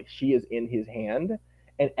plays like she is in his hand,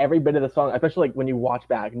 and every bit of the song, especially like when you watch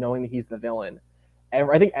back, knowing that he's the villain,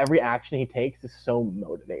 I think every action he takes is so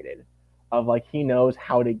motivated, of like he knows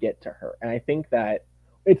how to get to her, and I think that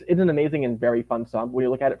it's an amazing and very fun song. When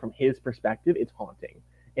you look at it from his perspective, it's haunting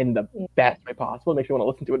in the best way possible. It makes you want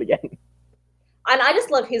to listen to it again. And I just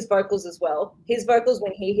love his vocals as well. His vocals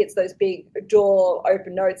when he hits those big door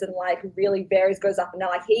open notes and like really varies, goes up and down.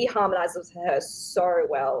 Like he harmonizes with her so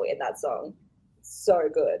well in that song. So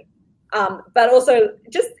good. But also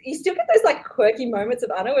just you still get those like quirky moments of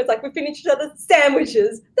Anna where it's like we finish each other's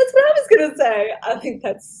sandwiches. That's what I was gonna say. I think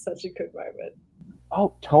that's such a good moment.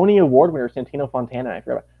 Oh, Tony Award winner Santino Fontana. I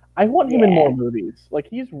forgot. I want him in more movies. Like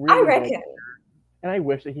he's really. I reckon. Good. And I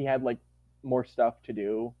wish that he had like more stuff to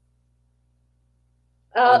do.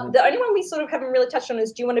 The only one we sort of haven't really touched on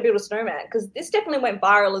is Do You Want to Build a Snowman? Because this definitely went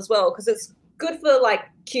viral as well because it's good for like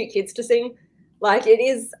cute kids to sing. Like it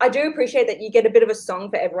is, I do appreciate that you get a bit of a song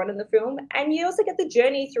for everyone in the film, and you also get the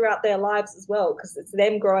journey throughout their lives as well because it's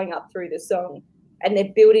them growing up through the song and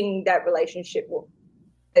they're building that relationship. Well,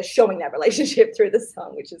 they're showing that relationship through the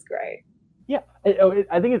song, which is great. Yeah,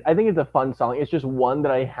 I think it's a fun song. It's just one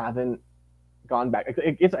that I haven't gone back.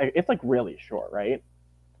 It's like really short, right?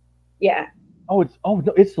 Yeah.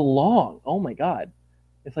 It's long. Oh my god,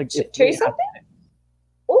 it's like it's 2 something.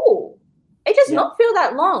 Oh, it does not feel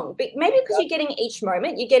that long. But maybe because you're getting each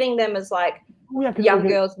moment, you're getting them as like young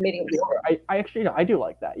girls meeting. I actually I do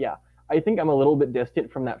like that. Yeah, I think I'm a little bit distant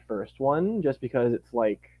from that first one just because it's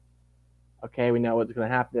like, okay, we know what's going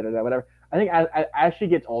to happen, whatever. I think as she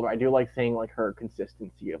gets older, I do like seeing like her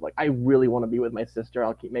consistency of like I really want to be with my sister.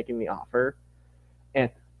 I'll keep making the offer, and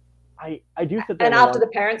I do sit there. And after the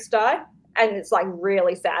parents die. And it's like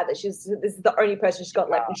really sad that this is the only person she's got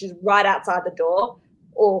left, and she's right outside the door.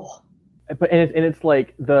 Oh, but it's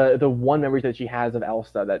like the one memory that she has of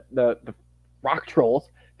Elsa that the rock trolls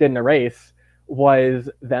didn't erase was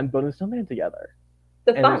them building a snowman together.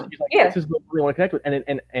 The fun, she's like, this is what we want to connect with,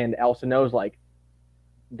 and Elsa knows like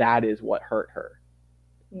that is what hurt her.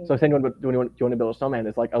 So saying do you want to build a snowman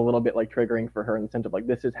is like a little bit like triggering for her in the sense of like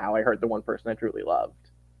this is how I hurt the one person I truly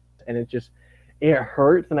loved, and it's just. It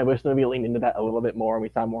hurts, and I wish maybe leaned into that a little bit more, and we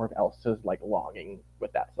saw more of Elsa's like longing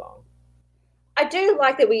with that song. I do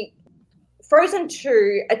like that Frozen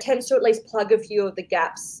 2 attempts to at least plug a few of the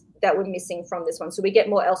gaps that were missing from this one, so we get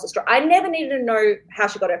more Elsa story. I never needed to know how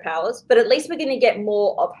she got her powers, but at least we're going to get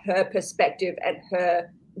more of her perspective and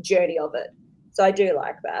her journey of it. So I do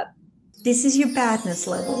like that. This is your badness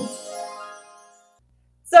level.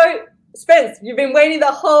 So, Spence, you've been waiting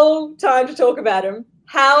the whole time to talk about him.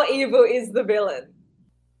 How evil is the villain?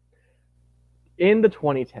 In the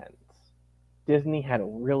 2010s, Disney had a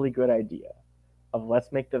really good idea of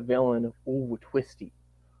let's make the villain twisty.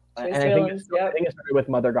 Twist And villains, I yep. think it started with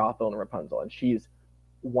Mother Gothel and Rapunzel, and she's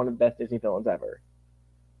one of the best Disney villains ever.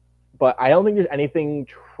 But I don't think there's anything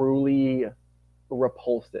truly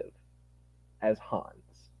repulsive as Hans.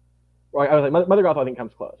 Right? I was like Mother Gothel, I think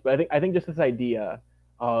comes close, but I think just this idea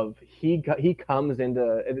of he comes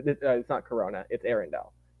into it's not Corona, it's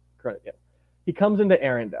Arendelle. Corona, yeah. He comes into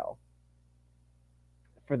Arendelle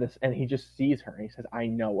for this, and he just sees her, and he says, "I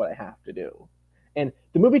know what I have to do." And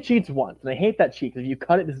the movie cheats once, and I hate that cheat because if you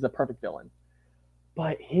cut it, this is a perfect villain.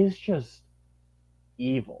 But his just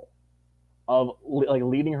evil of like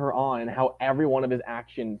leading her on, and how every one of his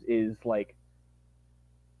actions is like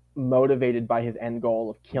motivated by his end goal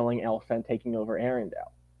of killing Elsa and taking over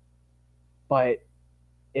Arendelle. But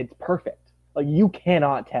it's perfect. Like you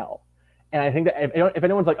cannot tell. And I think that if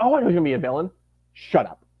anyone's like, "Oh, I know he's gonna be a villain," shut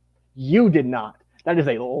up. You did not. That is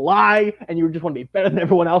a lie, and you just want to be better than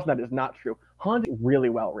everyone else. And that is not true. Hans is really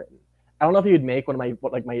well written. I don't know if you'd make one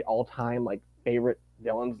of my all-time like favorite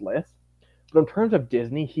villains list, but in terms of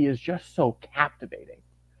Disney, he is just so captivating,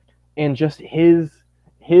 and just his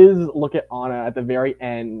look at Anna at the very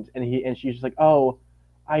end, and she's just like, "Oh,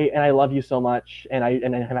 I love you so much, and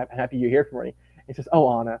I'm happy you're here for me." He says,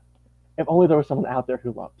 "Oh, Anna, if only there was someone out there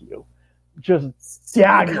who loved you." Just so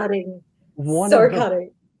cutting. One of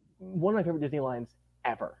my favorite Disney lines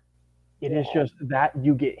ever. It is just that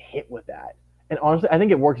you get hit with that, and honestly, I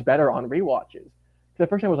think it works better on rewatches. Because the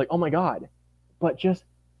first time I was like, "Oh my god," but just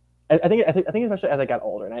I think especially as I got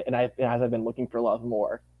older, and as I've been looking for love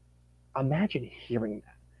more. Imagine hearing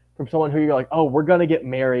that from someone who you're like, "Oh, we're gonna get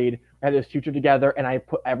married, we have this future together, and I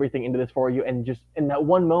put everything into this for you." And just in that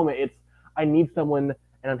one moment, it's I need someone,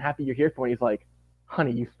 and I'm happy you're here for me. He's like,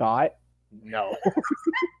 "Honey, you thought?" No.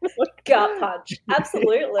 Gut punch.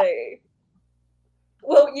 Absolutely.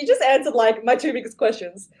 Well, you just answered like my two biggest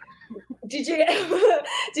questions. Did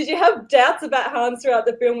you have doubts about Hans throughout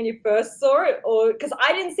the film when you first saw it, or because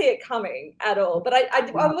I didn't see it coming at all? But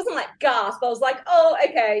I wasn't like gasp. I was like, "Oh,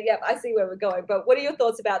 okay, yep, I see where we're going." But what are your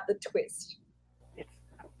thoughts about the twist?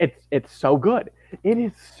 It's so good. It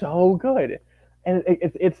is so good, and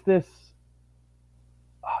it's this.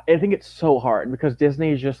 I think it's so hard because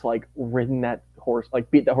Disney's just like ridden that horse, like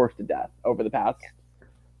beat that horse to death over the past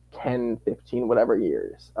 10, 15, whatever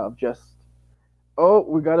years of just, "Oh,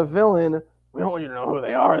 we got a villain. We don't want you to know who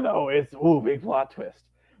they are, though. It's big plot twist."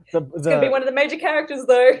 It's gonna be one of the major characters,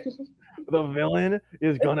 though. The villain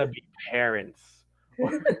is gonna be parents.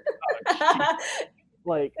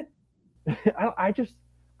 Like, I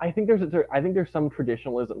think there's some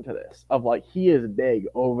traditionalism to this of like he is big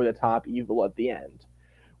over the top evil at the end,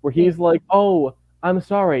 where he's like, "Oh, I'm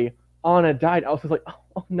sorry, Anna died." Elsa's like,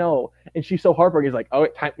 "Oh no," and she's so heartbroken. He's like, "Oh,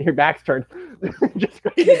 time, your back's turned." Just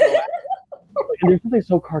and there's something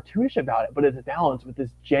so cartoonish about it, but it's balanced with this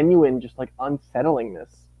genuine, just like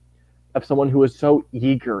unsettlingness of someone who is so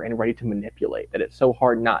eager and ready to manipulate that it's so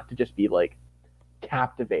hard not to just be like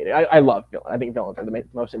captivated. I love villains. I think villains are the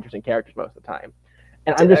most interesting characters most of the time,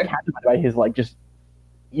 and I'm just captivated by his like just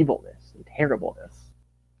evilness and terribleness.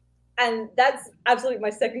 And that's absolutely my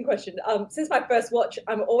second question. Since my first watch,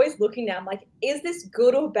 I'm always looking now. I'm like, is this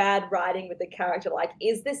good or bad writing with the character? Like,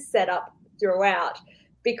 is this set up throughout?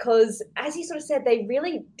 Because as you sort of said, they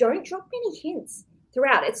really don't drop any hints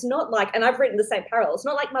throughout. It's not like, and I've written the same parallel, it's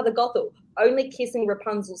not like Mother Gothel only kissing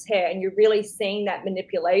Rapunzel's hair and you're really seeing that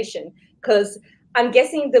manipulation. Because I'm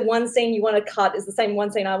guessing the one scene you want to cut is the same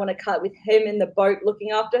one scene I want to cut with him in the boat looking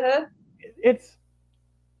after her.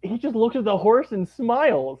 He just looks at the horse and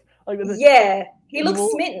smiles. Like, yeah, he looks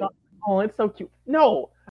smitten. Oh, it's so cute.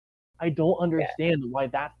 No, I don't understand why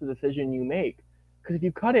that's the decision you make. Because if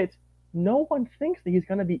you cut it, no one thinks that he's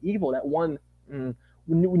going to be evil. That one,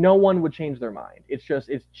 no one would change their mind. It's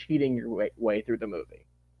cheating your way through the movie.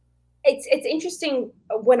 It's interesting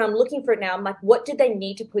when I'm looking for it now. I'm like, what did they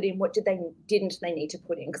need to put in? What didn't they need to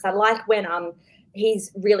put in? Because I like when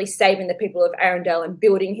he's really saving the people of Arendelle and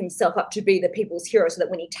building himself up to be the people's hero, so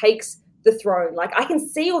that when he takes the throne, like I can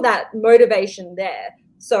see all that motivation there.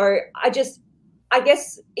 So I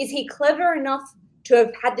guess, is he clever enough to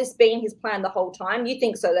have had this being his plan the whole time? You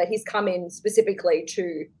think so, that he's come in specifically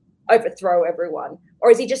to overthrow everyone,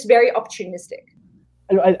 or is he just very opportunistic?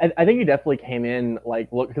 I think he definitely came in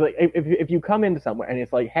like, look, like if you come into somewhere and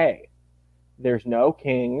it's like, hey, there's no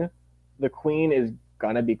king, the queen is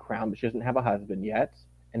gonna be crowned, but she doesn't have a husband yet,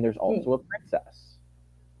 and there's also a princess.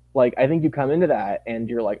 Like, I think you come into that and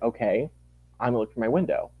you're like, okay, I'm gonna look through my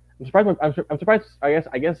window. I'm surprised.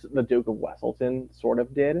 I guess the Duke of Wesselton sort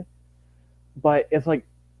of did, but it's like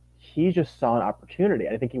he just saw an opportunity.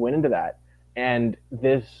 I think he went into that, and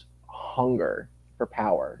this hunger for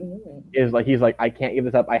power. Mm. Is like, he's like, I can't give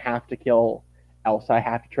this up. I have to kill Elsa. I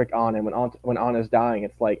have to trick Anna. And when Anna's dying,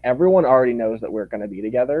 it's like, everyone already knows that we're going to be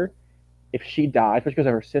together. If she dies, especially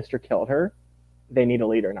because her sister killed her, they need a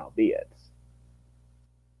leader, and I'll be it.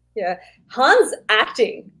 Yeah. Hans'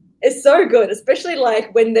 acting is so good, especially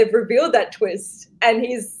like when they've revealed that twist and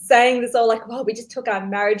he's saying this all like, well, we just took our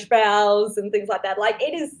marriage vows and things like that. Like,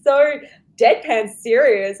 it is so deadpan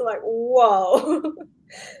serious. Like, whoa.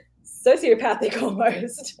 Sociopathic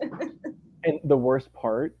almost. And the worst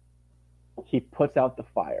part, he puts out the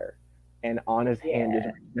fire, and Anna's hand is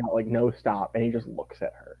out, like, no stop, and he just looks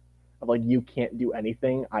at her. I'm like, you can't do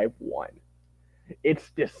anything. I've won. It's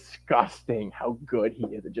disgusting how good he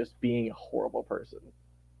is at just being a horrible person.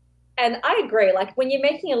 And I agree. Like, when you're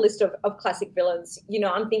making a list of classic villains, you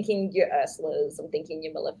know, I'm thinking your Ursulas, I'm thinking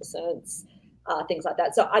your Maleficents, things like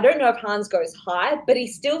that. So I don't know if Hans goes high, but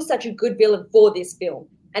he's still such a good villain for this film.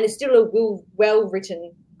 And it's still a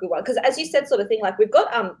well-written good one. Because as you said, sort of thing, like, we've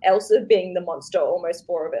got Elsa being the monster almost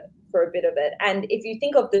for a bit of it. And if you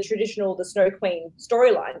think of the traditional, the Snow Queen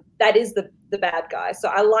storyline, that is the bad guy. So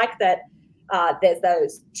I like that there's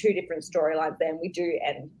those two different storylines there, and we do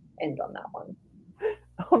end on that one.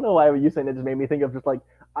 I don't know why you saying it just made me think of just like,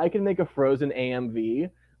 I can make a Frozen AMV,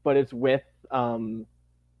 but it's with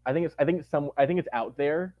I think it's out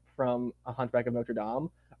there from A Hunchback of Notre Dame,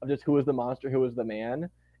 of just who is the monster, who is the man,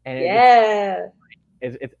 and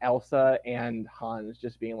it's Elsa and Hans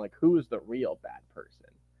just being like, who's the real bad person?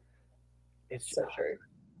 It's so true.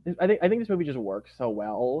 I think this movie just works so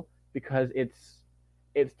well because it's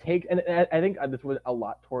take, and I think this was a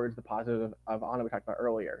lot towards the positive of Anna we talked about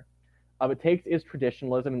earlier. It takes is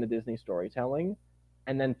traditionalism in the Disney storytelling,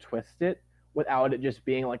 and then twist it without it just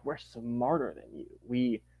being like, we're smarter than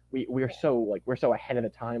you. We're so ahead of the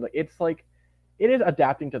time. Like, it's like, it is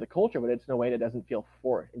adapting to the culture, but it's in a way that doesn't feel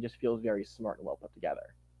forced. It just feels very smart and well put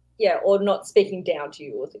together. Yeah, or not speaking down to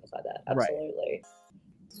you or things like that. Absolutely. Right.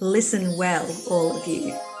 Listen well, all of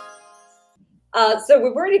you. So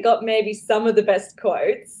we've already got maybe some of the best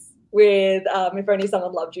quotes with If Only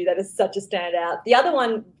Someone Loved You. That is such a standout. The other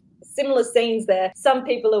one, similar scenes there. Some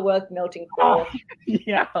people are worth melting for.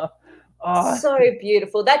 Yeah. So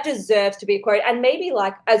beautiful. That deserves to be a quote. And maybe,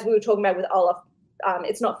 like, as we were talking about with Olaf,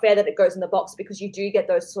 it's not fair that it goes in the box because you do get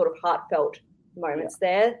those sort of heartfelt moments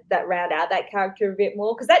there that round out that character a bit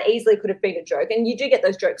more, because that easily could have been a joke, and you do get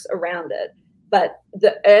those jokes around it. But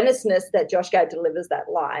the earnestness that Josh Gad delivers that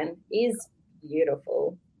line is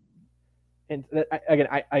beautiful. And again,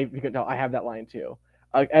 you can tell I have that line too.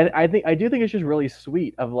 I do think it's just really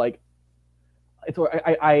sweet. Of like, it's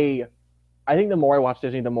I think the more I watch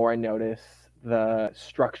Disney, the more I notice the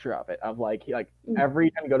structure of it. Of like, every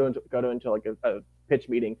time you go into like a pitch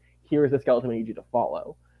meeting, here's the skeleton we need you to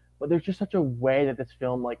follow. But there's just such a way that this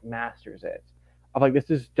film like masters it. Of like, this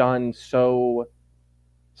is done so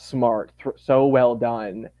smart, so well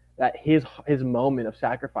done, that his moment of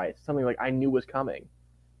sacrifice, something like I knew was coming,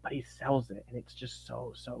 but he sells it, and it's just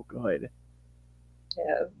so good.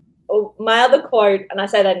 Yeah. Oh, my other quote, and I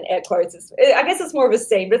say that in air quotes, I guess it's more of a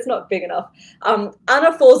scene, but it's not big enough.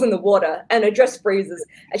 Anna falls in the water and her dress freezes,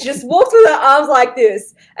 and she just walks with her arms like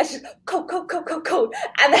this, and she's cold, cold, cold, cold, cold.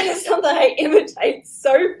 And that is something I imitate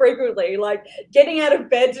so frequently, like getting out of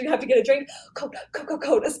bed to have to get a drink, cold, cold, cold,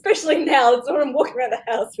 cold, especially now. It's when I'm walking around the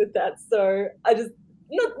house with that. So I just,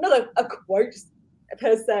 not a quote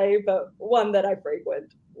per se, but one that I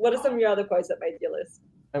frequent. What are some of your other quotes that made your list?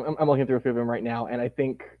 I'm looking through a few of them right now, and I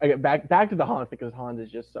think I get back to the Hans, because Hans is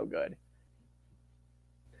just so good.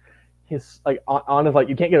 His like Anna's like,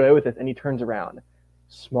 you can't get away with this, and he turns around,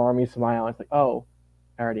 smarmy smile, and it's like, oh,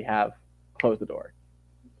 I already have. Close the door.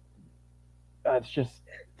 It's just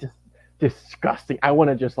disgusting. I want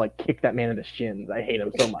to just like kick that man in the shins. I hate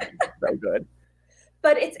him so much. It's so good.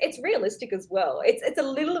 But it's realistic as well. It's a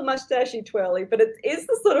little mustachy twirly, but it is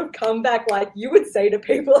the sort of comeback like you would say to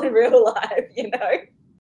people in real life, you know?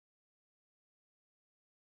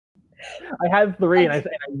 I had three, and I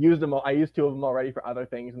used them all. I used two of them already for other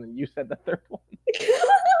things, and then you said the third one.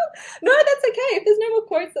 No, that's okay. If there's no more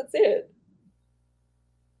quotes, that's it.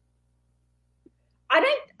 I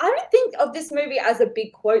don't think of this movie as a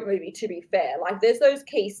big quote movie, to be fair. Like, there's those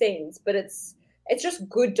key scenes, but it's just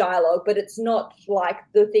good dialogue, but it's not like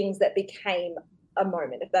the things that became a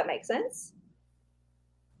moment, if that makes sense.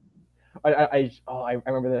 I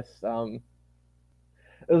remember this.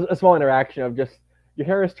 It was a small interaction of just, your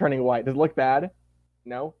hair is turning white. Does it look bad?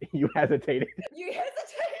 No? You hesitated. You hesitated.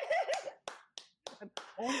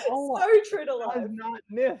 Oh, so true to life. I have not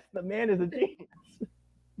missed. The man is a genius.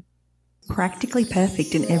 Practically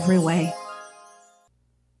perfect in every way.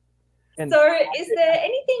 And So is there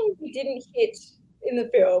anything we didn't hit in the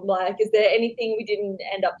film? Like, is there anything we didn't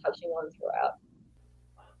end up touching on throughout?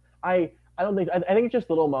 I don't think I think it's just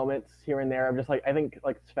little moments here and there of just like I think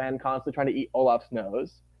like Sven constantly trying to eat Olaf's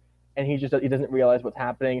nose, and he doesn't realize what's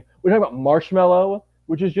happening. We're talking about Marshmallow,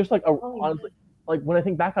 which is just like honestly like when I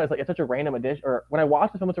think back on it, it's like it's such a random addition. Or when I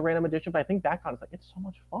watch the film, it's a random addition. But I think back on it, it's like it's so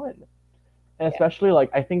much fun, and especially like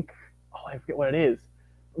I think I forget what it is,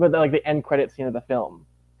 but like the end credit scene of the film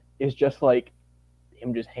is just like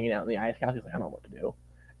him just hanging out in the ice castle. He's like I don't know what to do,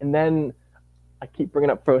 and then I keep bringing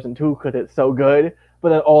up Frozen 2 because it's so good. But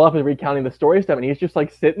then Olaf is recounting the story stuff, and he's just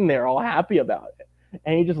like sitting there all happy about it,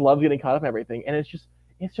 and he just loves getting caught up in everything. And it's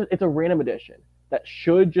a random addition that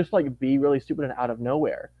should just like be really stupid and out of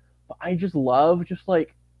nowhere. But I just love just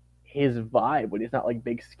like his vibe when he's not like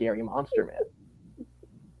big scary monster man.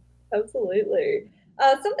 Absolutely.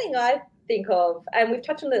 Something I think of, and we've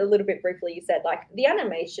touched on it a little bit briefly, you said like the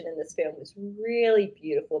animation in this film was really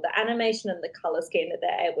beautiful. The animation and the color scheme that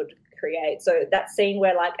they're able to create. So that scene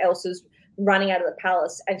where like Elsa's running out of the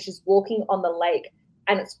palace and she's walking on the lake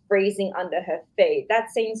and it's freezing under her feet. That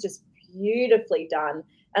scene's just beautifully done.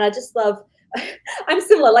 And I just love, I'm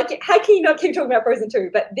similar. Like, how can you not keep talking about Frozen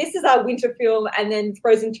 2? But this is our winter film, and then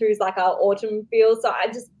Frozen 2 is like our autumn feel. So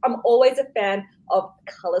I'm always a fan of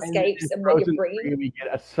colorscapes and what you're bringing. We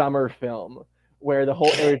get a summer film where the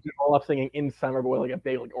whole area is all up singing in summer, but with like a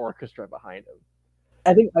big like orchestra behind him.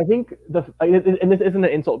 I think and this isn't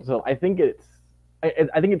an insult to film. I think it's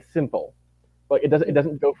simple. Like it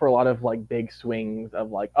doesn't go for a lot of like big swings of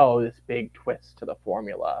like, oh, this big twist to the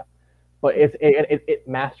formula, but it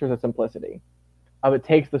masters the simplicity of it.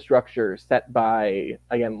 Takes the structure set by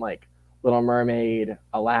again like Little Mermaid,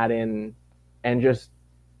 Aladdin, and just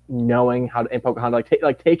knowing how to and Pocahontas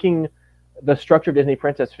taking the structure of Disney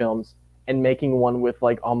princess films and making one with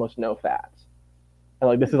like almost no fat. And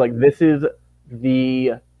like this is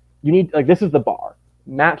the this is the bar,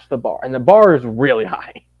 match the bar, and the bar is really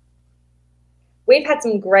high. We've had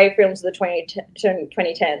some great films of the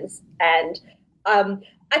 2010s, and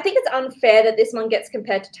I think it's unfair that this one gets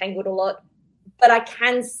compared to Tangled a lot, but I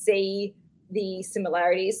can see the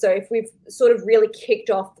similarities. So if we've sort of really kicked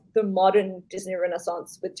off the modern Disney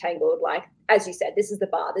Renaissance with Tangled, like, as you said, this is the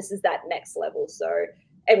bar, this is that next level. So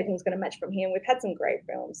everything's going to match from here. And we've had some great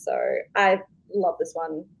films. So I love this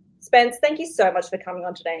one. Spence, thank you so much for coming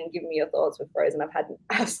on today and giving me your thoughts with Frozen. I've had an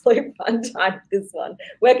absolute fun time with this one.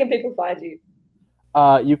 Where can people find you?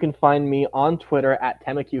 You can find me on Twitter at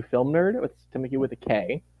Temekyu Film Nerd. It's Temekyu with a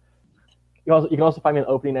K. You can also find me on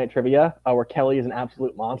Opening Night Trivia, where Kelly is an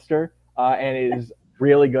absolute monster and is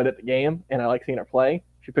really good at the game, and I like seeing her play.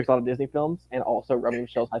 She picks a lot of Disney films, and also Romy and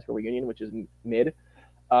Michelle's High School Reunion, which is mid.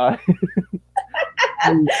 I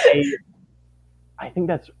think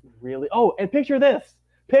that's really... Oh, and picture this,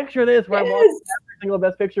 where I'm watching every single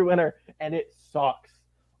Best Picture winner, and it sucks.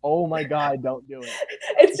 Oh my God, don't do it.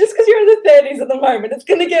 It's just because you're in the 30s at the moment. It's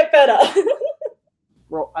going to get better.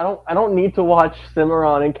 Bro, I don't need to watch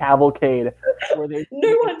Cimarron and Cavalcade where they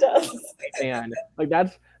no one does. Man, like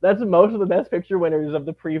that's most of the Best Picture winners of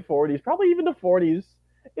the pre-40s, probably even the 40s.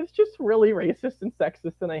 It's just really racist and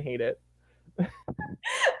sexist, and I hate it.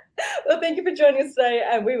 Well, thank you for joining us today,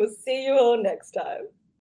 and we will see you all next time.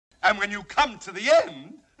 And when you come to the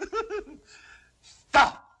end,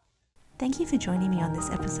 stop. Thank you for joining me on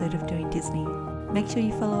this episode of Doing Disney. Make sure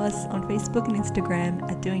you follow us on Facebook and Instagram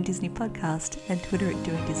at Doing Disney Podcast and Twitter at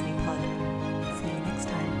Doing Disney Pod.